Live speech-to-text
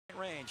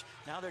range.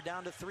 Now they're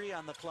down to 3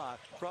 on the clock.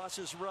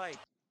 Crosses right.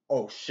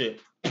 Oh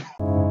shit.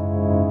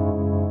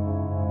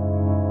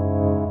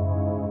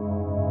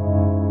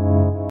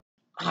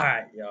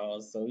 Alright,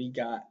 y'all. So we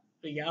got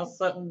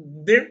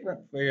something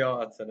different for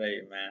y'all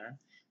today, man.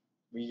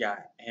 We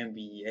got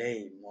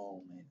NBA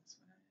moments,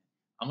 man.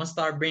 I'm gonna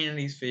start bringing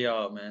these for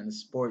y'all, man. The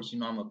sports, you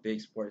know, I'm a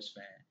big sports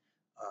fan.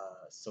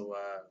 So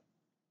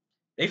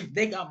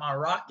they got my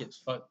Rockets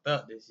fucked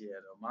up this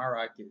year, though. My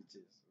Rockets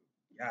just,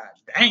 god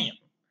damn.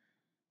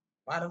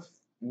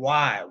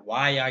 Why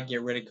y'all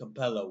get rid of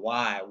Capella?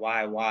 Why?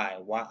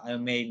 It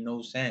made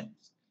no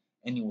sense.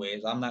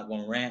 Anyways, I'm not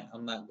gonna rant.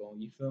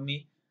 You feel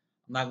me?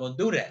 I'm not gonna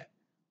do that.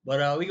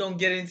 But we gonna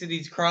get into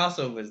these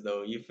crossovers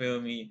though. You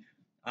feel me?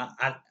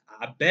 I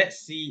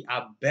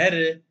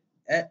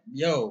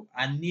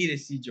need to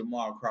see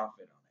Jamal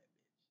Crawford on that.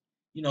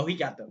 You know, he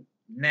got the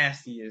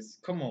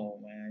nastiest. Come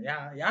on, man.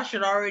 Y'all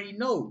should already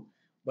know.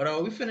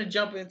 But we finna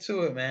jump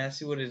into it, man.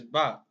 See what it's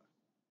about.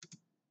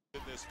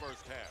 In this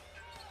first half.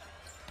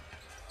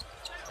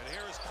 And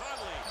here is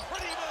Conley.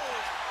 Pretty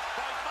move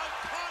by Mike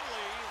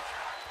Conley.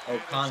 Oh,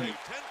 Conley.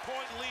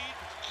 10-point lead.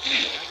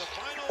 And the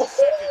final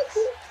seconds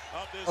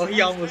of this. Oh,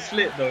 he almost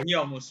slipped though. He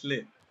almost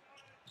slipped.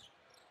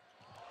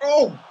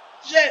 Oh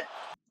shit!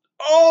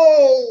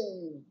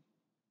 Oh,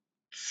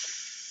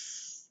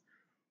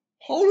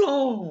 hold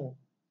on.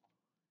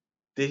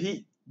 Did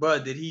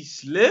he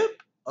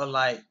slip or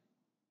like?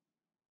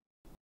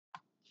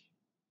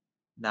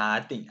 Nah, I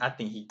think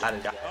he got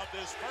it.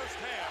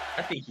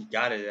 I think he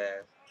got it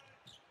ass.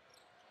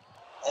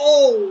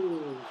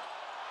 Oh!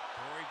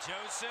 Corey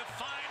Joseph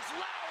finds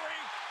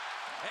Lowry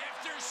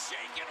after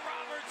shaking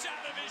Roberts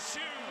out of his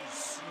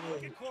shoes.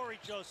 Look at Corey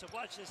Joseph.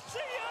 Watch this. See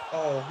ya.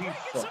 Oh, he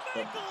fucked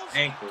up his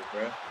ankle,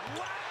 bro.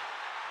 Wow.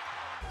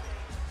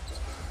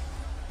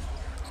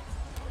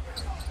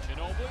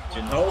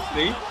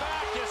 Ginobili.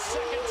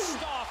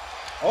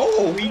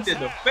 Oh, he did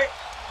the fake.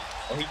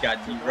 Oh, he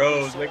got D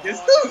Rose. Look at this.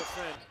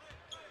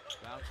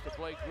 Bounce to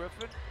Blake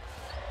Griffin.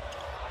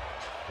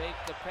 Fake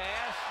the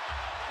pass.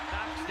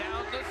 Knocks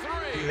down the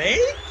 3.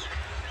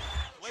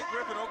 Blake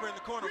Griffin over in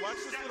the corner. Watch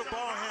this little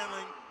ball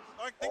handling.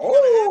 I think he's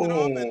going to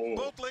hand it off, and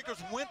both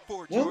Lakers went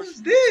for it, George. What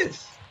was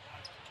this?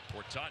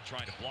 Orton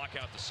trying to block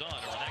out the sun, or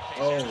in that case,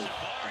 Oh. Harrison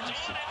Barnes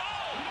on it.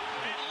 Oh,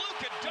 and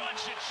Luka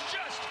Doncic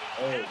just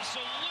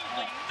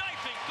absolutely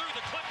knifing through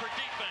the Clipper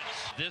defense.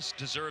 This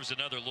deserves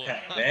another look.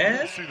 Pat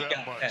Bev? You got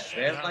Pat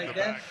Bev like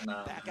that?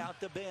 Nah. Back out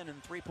the bin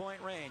in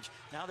 3-point range.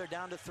 Now they're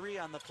down to 3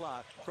 on the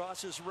clock.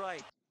 Crosses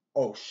right.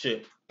 Oh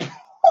shit.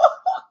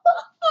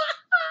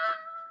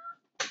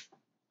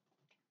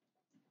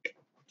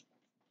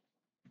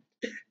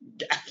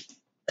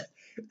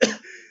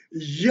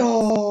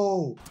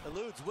 Yo!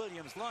 Eludes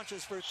Williams,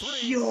 launches for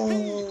 3. Yo!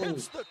 He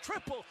hits the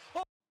triple.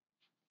 Oh,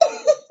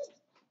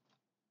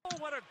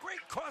 what a great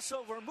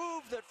crossover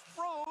move that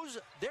froze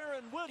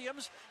Darren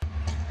Williams.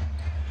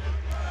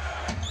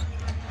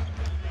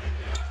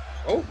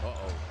 Oh.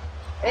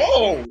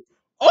 Oh!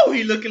 Oh,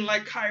 he looking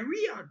like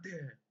Kyrie out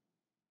there.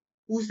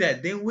 Who's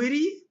that?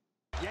 Dinwiddie?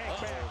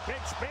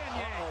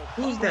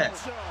 Who's that?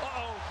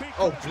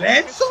 Oh,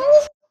 Bledsoe?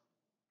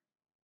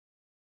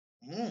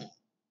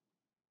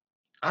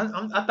 I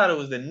thought it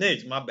was the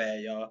Knicks. My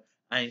bad, y'all.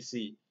 I ain't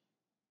see.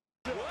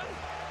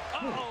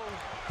 Oh.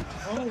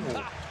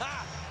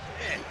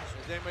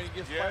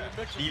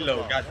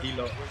 D-Lo, got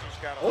D-Lo.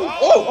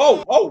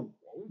 Oh.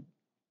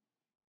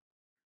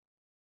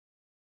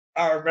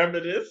 I remember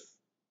this.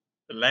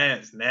 The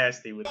Lance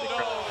nasty with the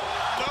crowd.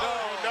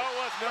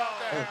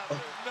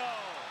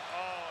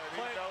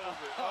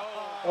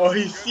 Oh,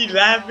 he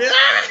laughing.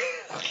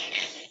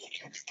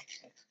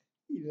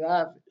 He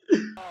laughing.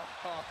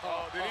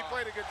 Oh, did he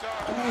play the guitar?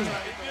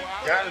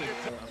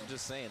 I'm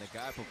just saying, a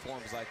guy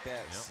performs like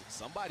that.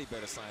 Somebody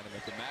better sign him.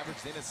 If the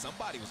Mavericks did it,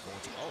 somebody was going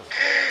to.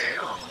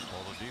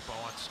 Oladipo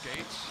on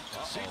skates.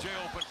 CJ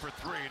open for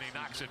 3, and he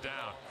knocks it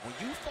down. When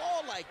you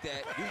fall like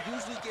that, you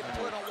usually get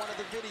put on one of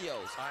the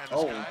videos.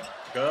 Oh,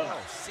 God. Oh,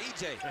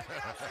 CJ.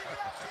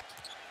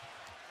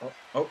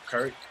 Oh,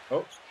 Curry.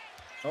 Oh,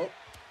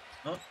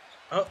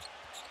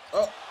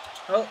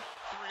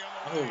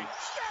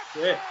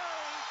 shit.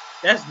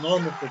 That's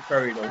normal for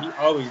Curry, though. He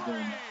always doing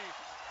that.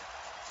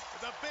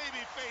 The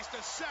baby-faced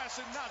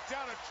assassin knocked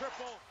down a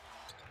triple.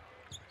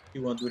 He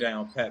won't do that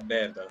on Pat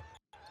Bev, though.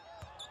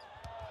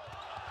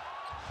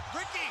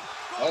 Ricky,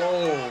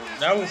 oh,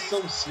 that was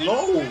so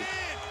slow.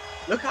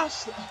 Look how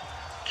slow.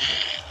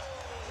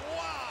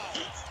 Wow.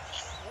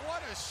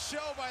 What a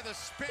show by the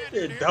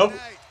Spaniard here Double.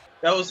 tonight.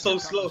 That was so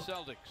slow.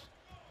 Celtics.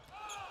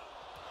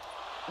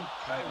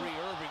 Kyrie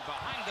Irving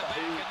behind the back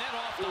and then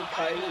off the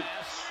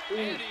eyelash.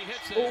 And he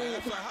hits it.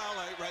 That's a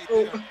highlight right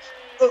there.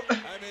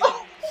 I mean,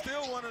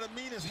 still one of the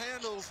meanest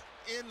handles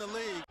in the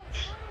league.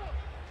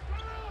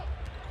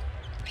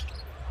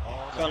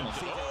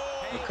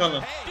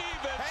 Cullen.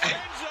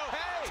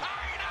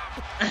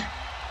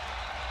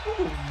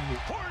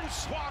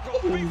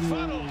 Hornswoggle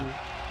befuddled.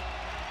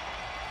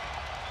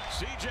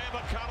 CJ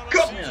McCollum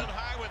season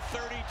high with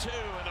 32,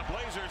 and the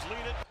Blazers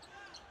lead it.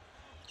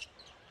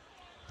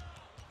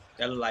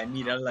 That look like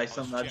me. That look like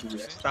something I do.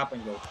 That stop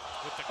and go.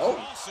 With the Oh.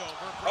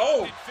 crossover, Oh.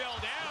 Brandon fell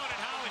down, and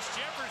Hollis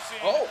Jefferson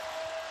Oh.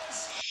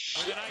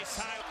 with a nice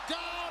high.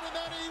 Down, and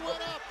then he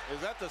went up. Is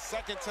that the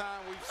second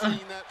time we've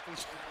seen that from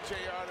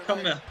JR tonight? Come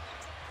here.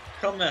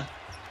 Come here.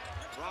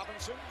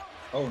 Robinson.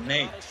 Oh,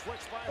 Nate.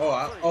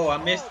 Oh, I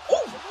missed.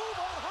 Oh.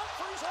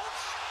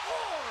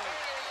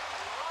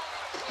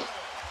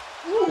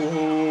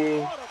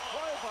 Ooh.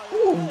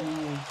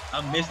 Ooh.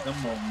 I missed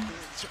them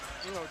moments.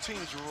 You know,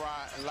 teams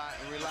rely a lot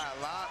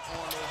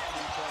on those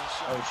three-point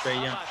shots. Oh, Trey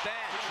Young. How about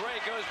that? Trey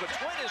goes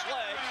between his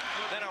legs,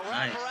 then a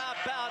wraparound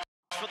bounce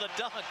for the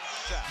dunk.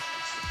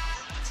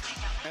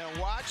 And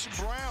watch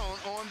Brown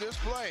on this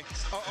play.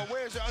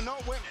 Where's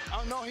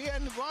no, he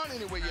hadn't gone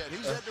anywhere yet.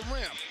 He's at the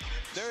rim.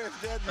 There is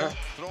Deadman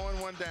throwing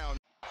one down.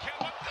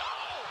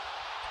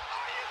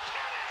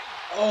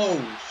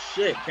 Oh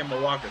shit,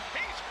 Kemba Walker.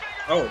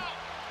 Oh.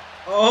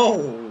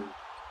 Oh.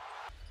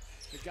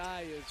 The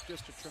guy is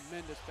just a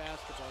tremendous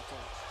basketball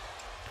player.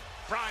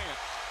 Bryant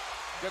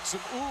gets some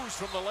oohs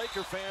from the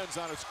Laker fans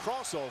on his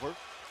crossover.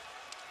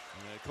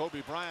 And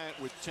Kobe Bryant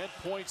with 10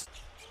 points.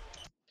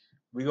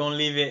 We're gonna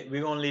leave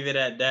it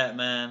at that,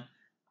 man.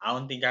 I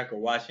don't think I could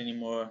watch any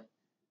more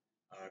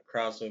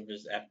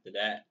crossovers after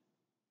that.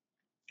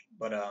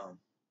 But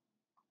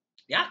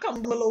y'all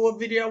comment below what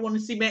video I want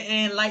to see, man,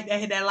 and like that,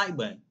 hit that like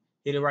button.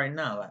 Hit it right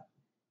now, like.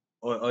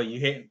 Or you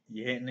hitting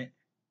it?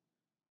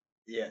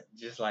 Yeah,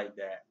 just like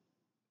that.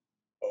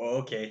 Oh,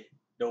 okay.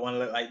 Don't want to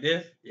look like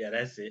this? Yeah,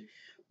 that's it.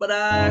 But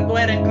go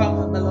ahead and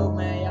comment below,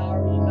 man. Y'all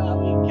already know how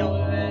we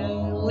going,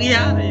 man. We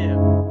out of here.